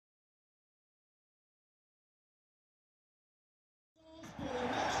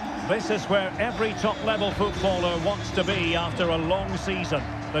This is where every top-level footballer wants to be after a long season.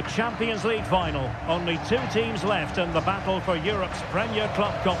 The Champions League final. Only 2 teams left in the battle for Europe's Premier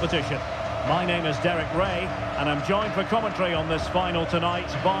Club competition. My name is Derek Ray, and I'm joined for commentary on this final tonight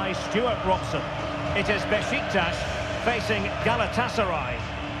by Stuart Robson. It is Beşiktaş facing Galatasaray.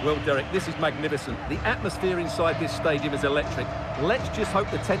 Well, Derek, this is magnificent. The atmosphere inside this stadium is electric. Let's just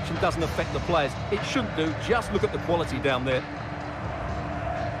hope the tension doesn't affect the players. It shouldn't do. Just look at the quality down there.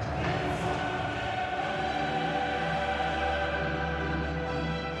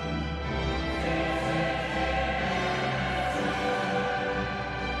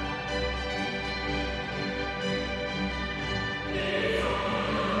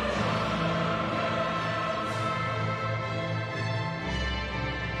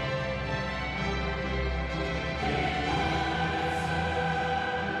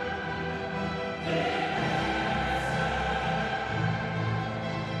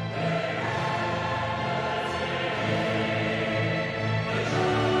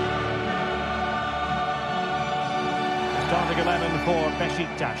 Starting 11 for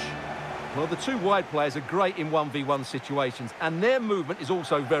Beşiktaş. Well, the 2 wide players are great in 1v1 situations, and their movement is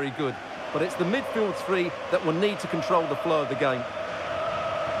also very good. But it's the midfield 3 that will need to control the flow of the game.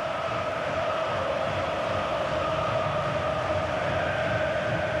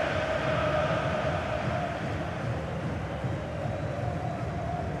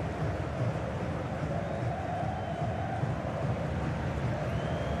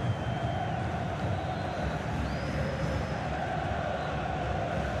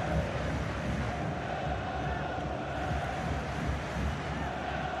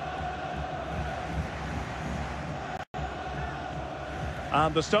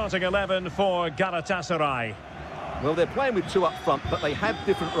 And the starting 11 for Galatasaray. Well, they're playing with 2 up front, but they have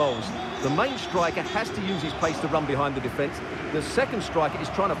different roles. The main striker has to use his pace to run behind the defence. The second striker is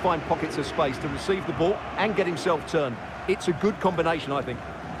trying to find pockets of space to receive the ball and get himself turned. It's a good combination, I think.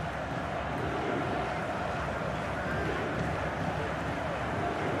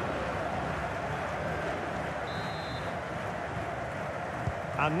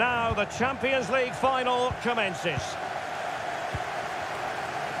 And now the Champions League final commences.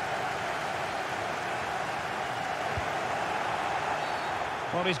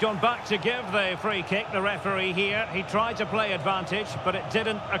 Well, he's gone back to give the free kick, the referee here. He tried to play advantage, but it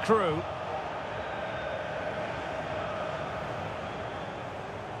didn't accrue.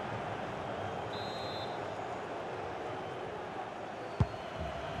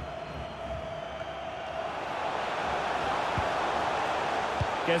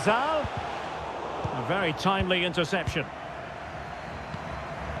 Gezal. A very timely interception.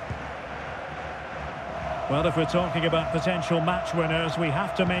 Well, if we're talking about potential match winners, we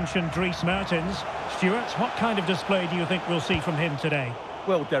have to mention Dries Mertens. Stuart, what kind of display do you think we'll see from him today?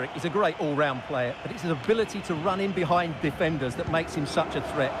 Well, Derek, he's a great all-round player, but it's his ability to run in behind defenders that makes him such a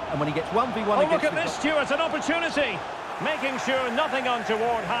threat. And when he gets 1v1 against... look at this, Stuart, an opportunity! Making sure nothing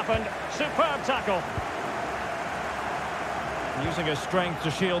untoward happened. Superb tackle. Using his strength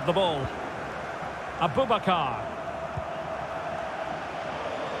to shield the ball. Abubakar.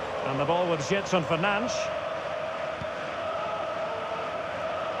 And the ball with Jetson Fernandes.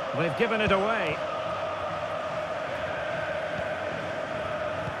 They've given it away.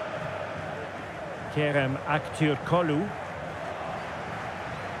 Kerem Aktürkoğlu.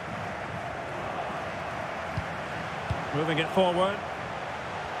 Moving it forward.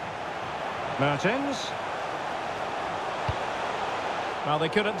 Mertens. Well, they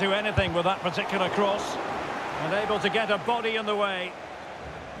couldn't do anything with that particular cross. And able to get a body in the way.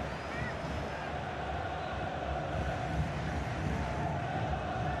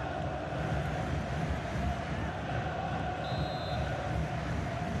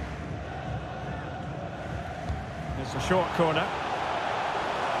 It's a short corner.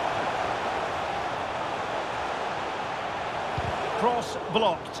 Cross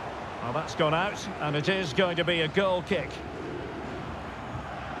blocked. Well, that's gone out, and it is going to be a goal kick.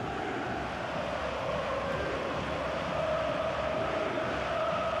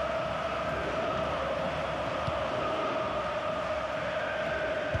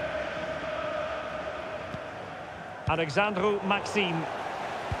 Alexandru Maxim.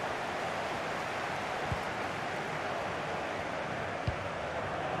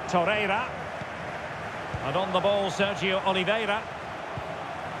 Torreira. And on the ball, Sergio Oliveira.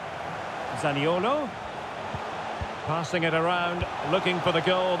 Zaniolo. Passing it around, looking for the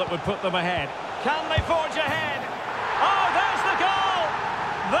goal that would put them ahead. Can they forge ahead? Oh, there's the goal!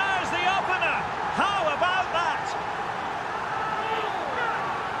 There's the opener! How about that?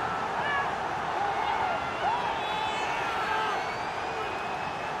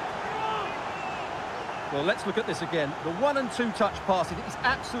 Well, let's look at this again. The 1- and 2-touch passing is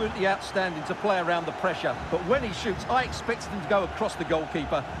absolutely outstanding to play around the pressure. But when he shoots, I expected him to go across the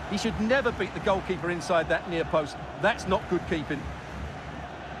goalkeeper. He should never beat the goalkeeper inside that near post. That's not good keeping.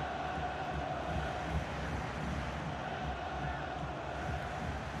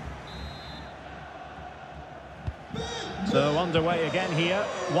 So underway again here.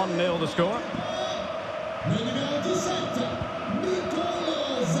 1-0 the score.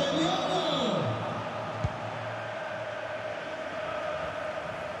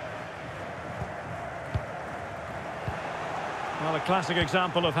 Well, a classic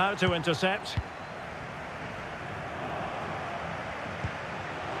example of how to intercept.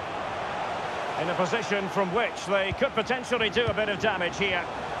 In a position from which they could potentially do a bit of damage here.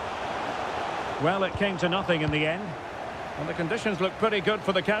 Well, it came to nothing in the end. And the conditions look pretty good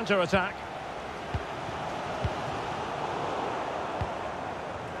for the counter-attack.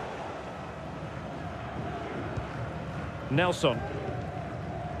 Nelson.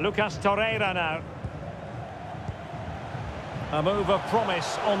 Lucas Torreira now. A move of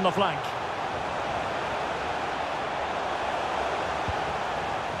promise on the flank.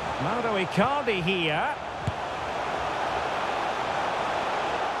 Mauro Icardi here.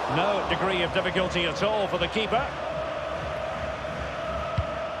 No degree of difficulty at all for the keeper.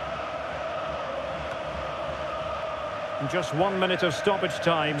 Just 1 minute of stoppage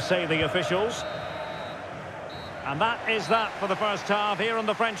time, say the officials. And that is that for the first half here in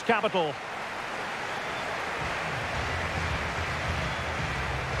the French capital.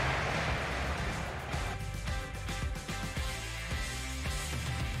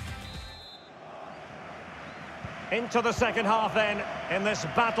 Into the second half then, in this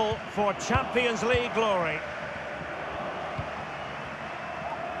battle for Champions League glory.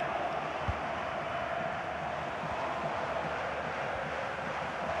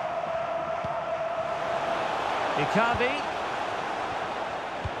 Icardi.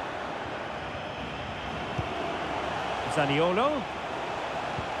 Zaniolo.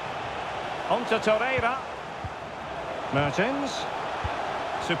 Onto Torreira. Mertens.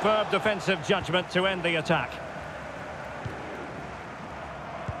 Superb defensive judgment to end the attack.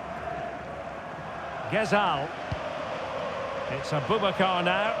 Gezal. It's Abubakar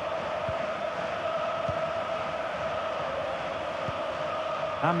now.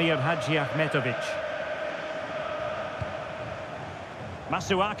 Amir Hadji Ahmetovic.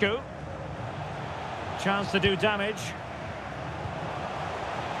 Masuaku. Chance to do damage.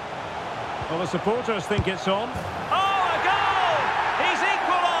 Well, the supporters think it's on. Oh, a goal! He's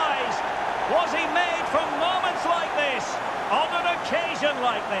equalised! Was he made from moments like this? On an occasion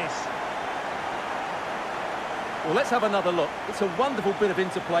like this? Well, let's have another look. It's a wonderful bit of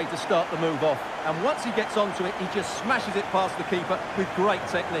interplay to start the move off. And once he gets onto it, he just smashes it past the keeper with great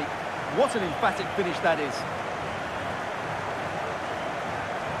technique. What an emphatic finish that is.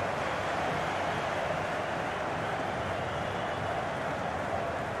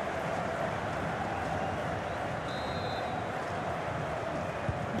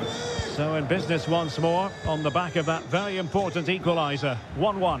 So in business once more, on the back of that very important equaliser.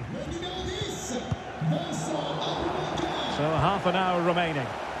 1-1. So half an hour remaining.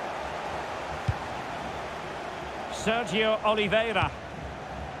 Sergio Oliveira.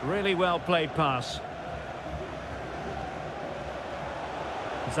 Really well played pass.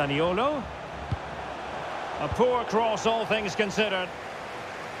 Zaniolo. A poor cross, all things considered.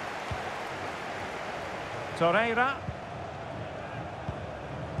 Torreira.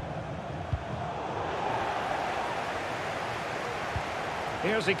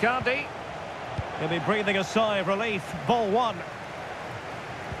 Here's Icardi. He'll be breathing a sigh of relief. Ball one.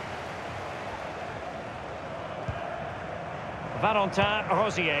 Valentin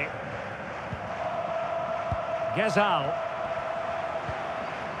Rosier. Gezal.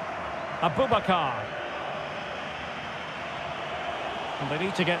 Abubakar. And they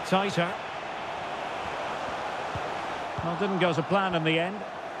need to get tighter. Well, didn't go to plan in the end.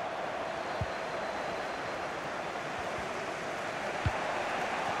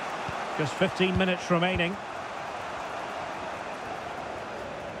 Just 15 minutes remaining.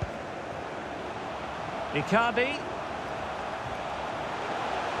 Icardi.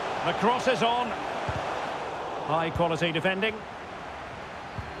 The cross is on. High quality defending.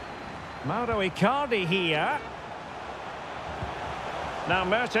 Mauro Icardi here. Now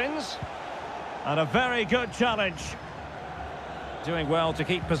Mertens. And a very good challenge. Doing well to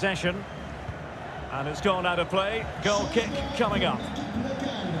keep possession. And it's gone out of play. Goal kick coming up.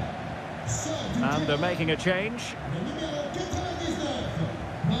 And they're making a change.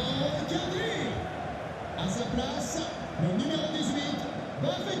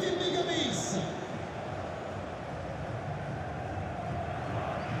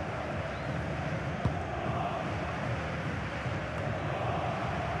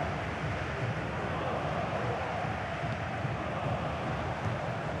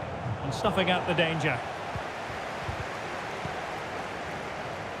 And snuffing out the danger.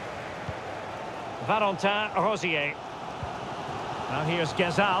 Valentin Rosier. Now here's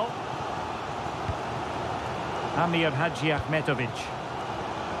Gezal. Amir Hadji Ahmetovic.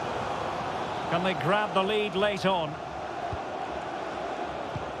 Can they grab the lead late on?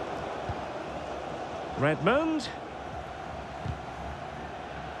 Redmond.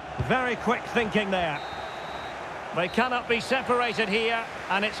 Very quick thinking there. They cannot be separated here,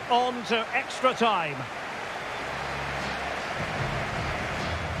 and it's on to extra time.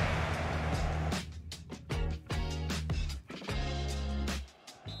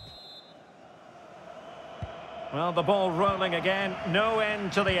 Well, the ball rolling again, no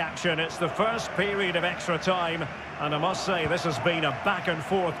end to the action. It's the first period of extra time, and I must say this has been a back and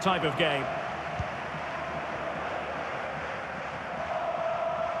forth type of game.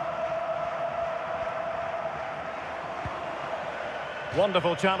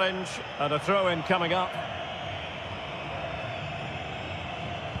 Wonderful challenge, and a throw-in coming up.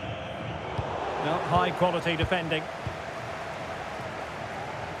 No, high quality defending.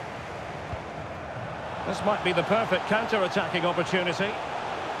 This might be the perfect counter-attacking opportunity.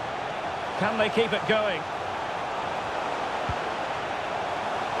 Can they keep it going?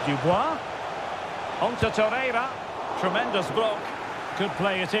 Dubois. On to Torreira. Tremendous block. Could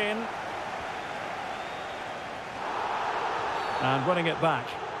play it in. And winning it back.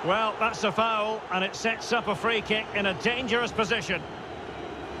 Well, that's a foul, and it sets up a free kick in a dangerous position.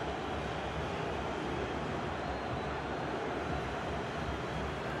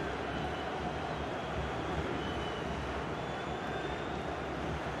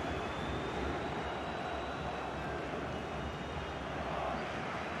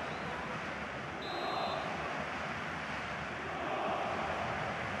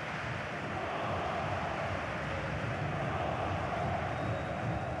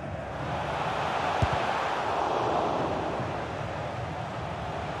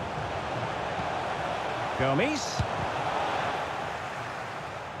 Gomes.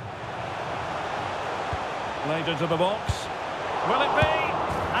 Laid into the box. Will it be?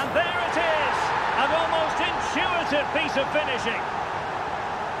 And there it is! An almost intuitive piece of finishing.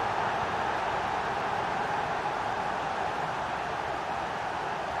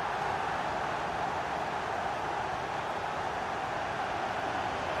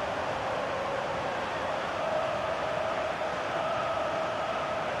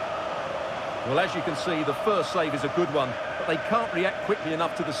 Well, as you can see, the first save is a good one, but they can't react quickly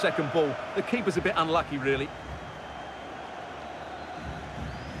enough to the second ball. The keeper's a bit unlucky, really.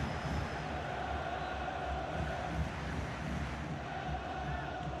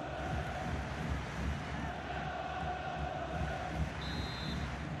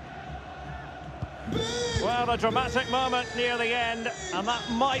 Well, a dramatic moment near the end, and that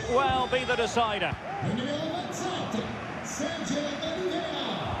might well be the decider.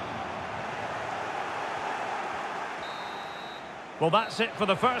 Well, that's it for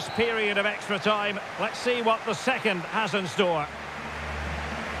the first period of extra time. Let's see what the second has in store.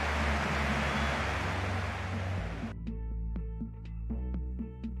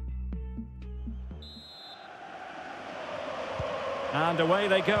 And away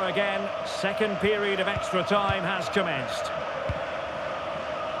they go again. Second period of extra time has commenced.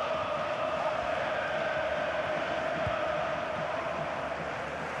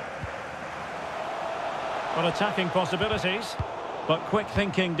 Well, attacking possibilities, but quick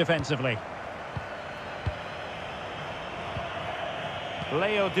thinking defensively.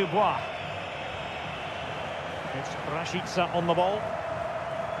 Leo Dubois. It's Rashica on the ball.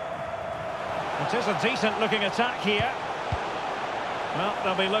 It is a decent looking attack here. Well,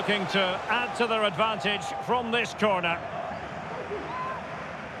 they'll be looking to add to their advantage from this corner.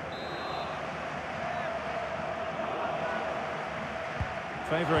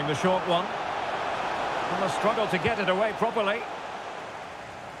 Favouring the short one. And a struggle to get it away properly.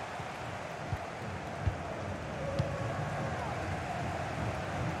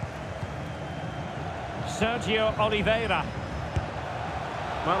 Sergio Oliveira.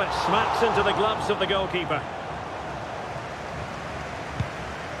 Well, it smacks into the gloves of the goalkeeper.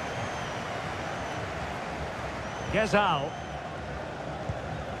 Gezal.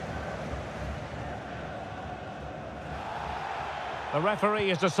 The referee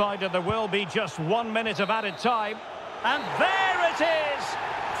has decided there will be just 1 minute of added time. And there it is!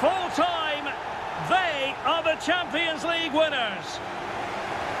 Full time! They are the Champions League winners!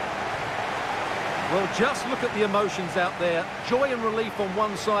 Well, just look at the emotions out there. Joy and relief on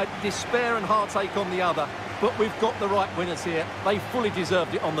one side, despair and heartache on the other. But we've got the right winners here. They fully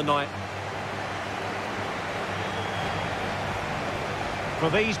deserved it on the night. For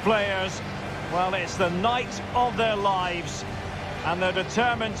these players, well, it's the night of their lives, and they're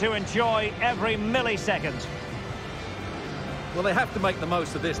determined to enjoy every millisecond. Well, they have to make the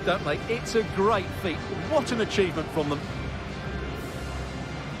most of this, don't they? It's a great feat. What an achievement from them.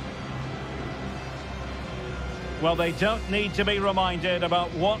 Well, they don't need to be reminded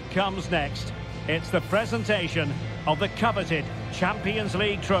about what comes next. It's the presentation of the coveted Champions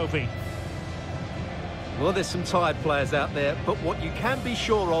League trophy. Well, there's some tired players out there, but what you can be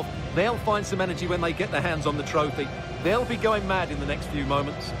sure of, they'll find some energy when they get their hands on the trophy. They'll be going mad in the next few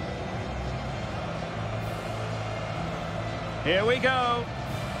moments. Here we go,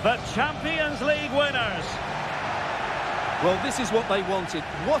 the Champions League winners. Well, this is what they wanted.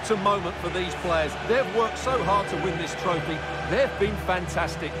 What a moment for these players. They've worked so hard to win this trophy. They've been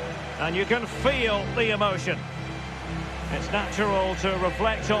fantastic. And you can feel the emotion. It's natural to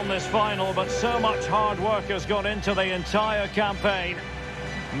reflect on this final, but so much hard work has gone into the entire campaign.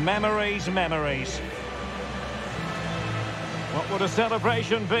 Memories, memories. What would a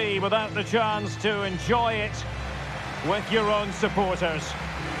celebration be without the chance to enjoy it with your own supporters?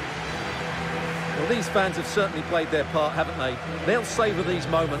 Well, these fans have certainly played their part, haven't they? They'll savour these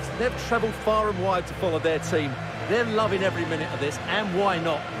moments. They've travelled far and wide to follow their team. They're loving every minute of this, and why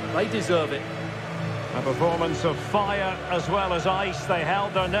not? They deserve it. A performance of fire as well as ice. They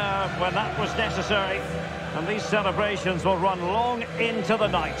held their nerve when that was necessary. And these celebrations will run long into the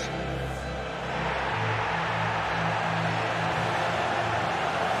night.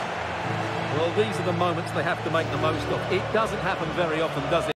 Well, these are the moments they have to make the most of. It doesn't happen very often, does it?